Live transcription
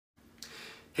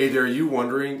Hey there, are you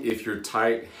wondering if your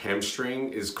tight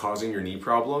hamstring is causing your knee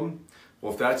problem?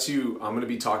 Well, if that's you, I'm going to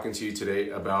be talking to you today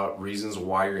about reasons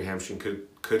why your hamstring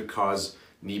could cause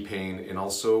knee pain and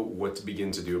also what to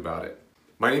begin to do about it.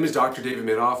 My name is Dr. David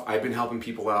Minoff. I've been helping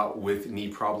people out with knee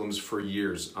problems for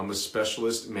years. I'm a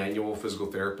specialist manual physical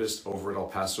therapist over at El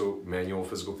Paso Manual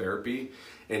Physical Therapy,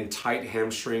 and tight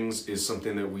hamstrings is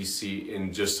something that we see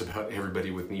in just about everybody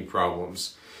with knee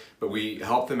problems. But we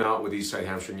help them out with these tight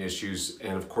hamstring issues,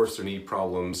 and of course their knee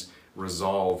problems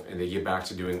resolve and they get back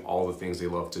to doing all the things they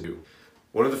love to do.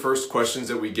 One of the first questions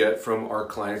that we get from our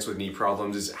clients with knee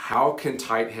problems is, how can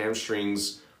tight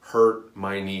hamstrings hurt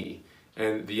my knee?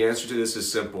 And the answer to this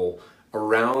is simple.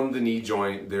 Around the knee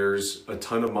joint, there's a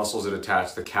ton of muscles that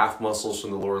attach. The calf muscles from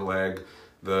the lower leg,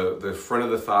 the front of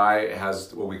the thigh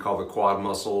has what we call the quad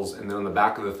muscles, and then on the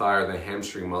back of the thigh are the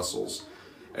hamstring muscles.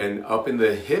 And up in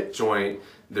the hip joint,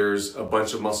 there's a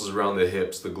bunch of muscles around the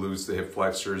hips, the glutes, the hip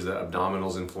flexors, the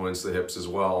abdominals influence the hips as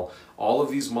well. All of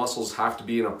these muscles have to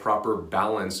be in a proper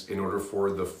balance in order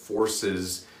for the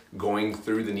forces going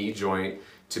through the knee joint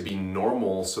to be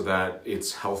normal so that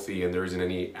it's healthy and there isn't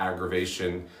any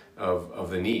aggravation of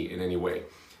the knee in any way.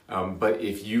 But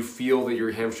if you feel that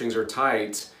your hamstrings are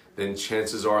tight, then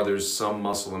chances are there's some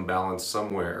muscle imbalance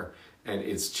somewhere and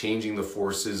it's changing the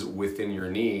forces within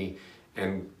your knee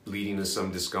and leading to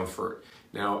some discomfort.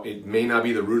 Now, it may not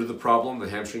be the root of the problem, the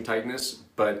hamstring tightness,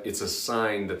 but it's a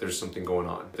sign that there's something going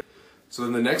on. So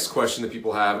then the next question that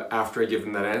people have after I give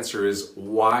them that answer is,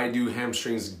 why do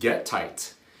hamstrings get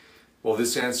tight? Well,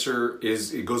 this answer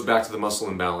is, it goes back to the muscle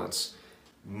imbalance.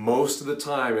 Most of the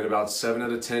time, in about 7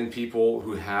 out of 10 people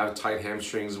who have tight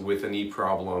hamstrings with a knee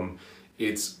problem,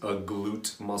 it's a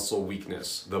glute muscle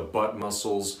weakness. The butt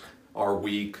muscles are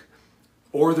weak,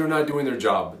 or they're not doing their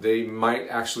job. They might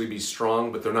actually be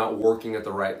strong, but they're not working at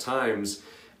the right times.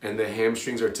 And the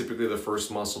hamstrings are typically the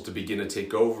first muscle to begin to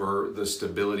take over the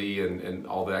stability and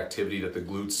all the activity that the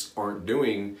glutes aren't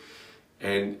doing.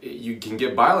 And you can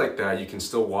get by like that. You can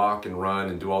still walk and run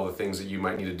and do all the things that you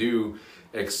might need to do,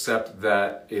 except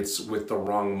that it's with the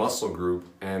wrong muscle group.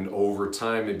 And over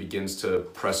time, it begins to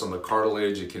press on the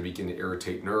cartilage. It can begin to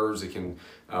irritate nerves. It can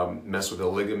mess with the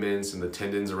ligaments and the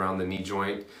tendons around the knee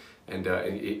joint. And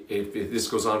if this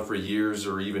goes on for years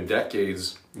or even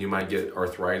decades, you might get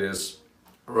arthritis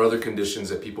or other conditions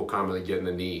that people commonly get in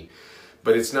the knee.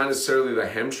 But it's not necessarily the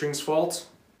hamstring's fault.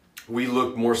 We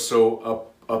look more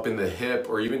so up in the hip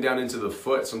or even down into the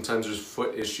foot. Sometimes there's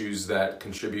foot issues that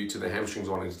contribute to the hamstrings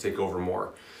wanting to take over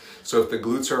more. So if the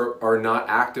glutes are not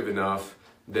active enough,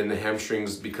 then the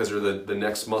hamstrings, because they're the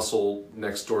next muscle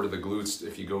next door to the glutes,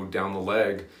 if you go down the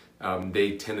leg,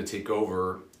 they tend to take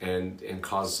over and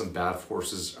cause some bad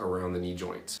forces around the knee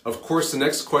joints. Of course, the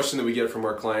next question that we get from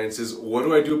our clients is, what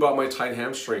do I do about my tight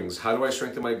hamstrings? How do I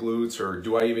strengthen my glutes, or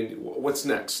what's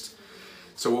next?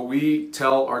 So what we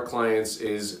tell our clients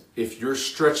is, if you're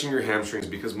stretching your hamstrings,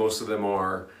 because most of them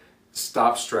are,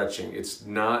 stop stretching. It's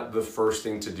not the first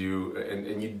thing to do,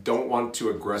 and you don't want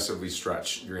to aggressively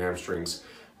stretch your hamstrings.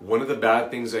 One of the bad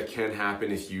things that can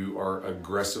happen if you are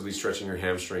aggressively stretching your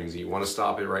hamstrings, and you want to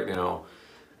stop it right now,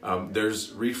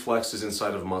 there's reflexes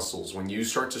inside of muscles. When you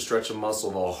start to stretch a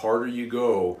muscle, the harder you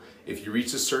go, if you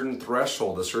reach a certain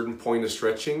threshold, a certain point of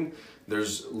stretching,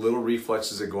 there's little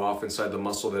reflexes that go off inside the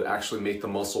muscle that actually make the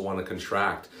muscle want to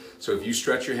contract. So if you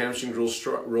stretch your hamstring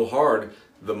real hard,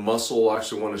 the muscle will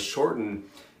actually want to shorten.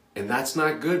 And that's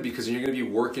not good, because you're going to be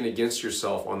working against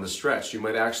yourself on the stretch. You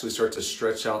might actually start to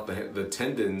stretch out the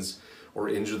tendons or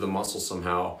injure the muscle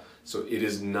somehow. So it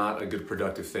is not a good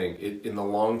productive thing. In the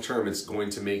long term, it's going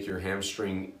to make your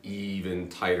hamstring even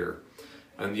tighter.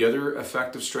 And the other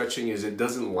effect of stretching is it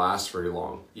doesn't last very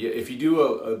long. If you do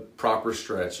a proper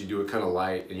stretch, you do it kind of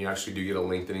light, and you actually do get a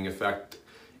lengthening effect,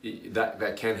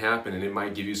 that can happen, and it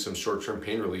might give you some short-term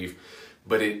pain relief.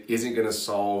 But it isn't going to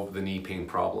solve the knee pain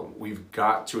problem. We've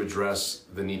got to address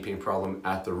the knee pain problem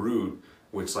at the root,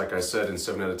 which, like I said, in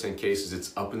 7 out of 10 cases,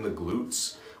 it's up in the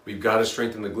glutes. We've got to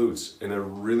strengthen the glutes. And a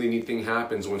really neat thing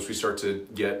happens once we start to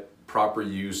get proper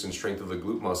use and strength of the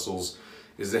glute muscles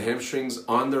is the hamstrings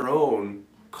on their own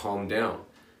calm down.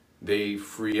 They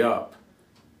free up,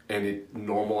 and it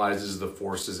normalizes the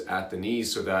forces at the knee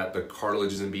so that the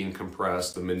cartilage isn't being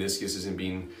compressed, the meniscus isn't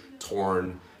being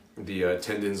torn, the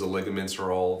tendons, the ligaments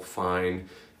are all fine,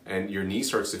 and your knee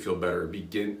starts to feel better.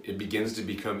 It begins to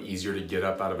become easier to get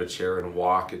up out of a chair and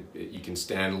walk. You can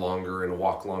stand longer and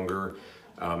walk longer.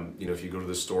 If you go to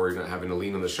the store, you're not having to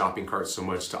lean on the shopping cart so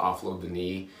much to offload the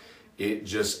knee. It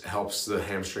just helps the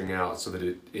hamstring out so that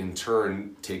it, in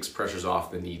turn, takes pressures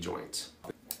off the knee joint.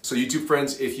 So YouTube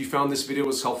friends, if you found this video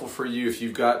was helpful for you, if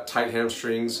you've got tight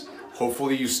hamstrings,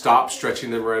 Hopefully you stop stretching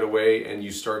them right away and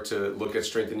you start to look at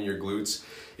strengthening your glutes.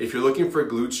 If you're looking for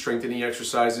glute strengthening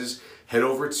exercises, head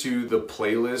over to the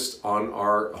playlist on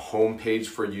our homepage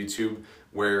for YouTube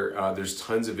where there's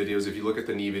tons of videos. If you look at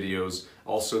the knee videos,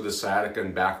 also the sciatica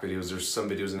and back videos, there's some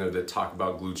videos in there that talk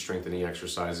about glute strengthening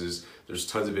exercises. There's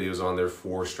tons of videos on there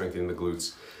for strengthening the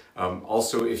glutes.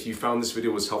 Also, if you found this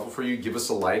video was helpful for you, give us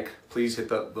a like. Please hit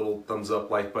that little thumbs up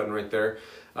like button right there.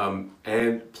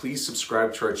 And please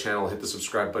subscribe to our channel. Hit the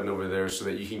subscribe button over there so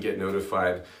that you can get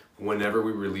notified whenever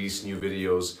we release new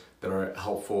videos that are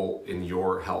helpful in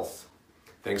your health.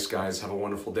 Thanks guys. Have a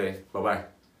wonderful day.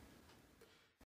 Bye-bye.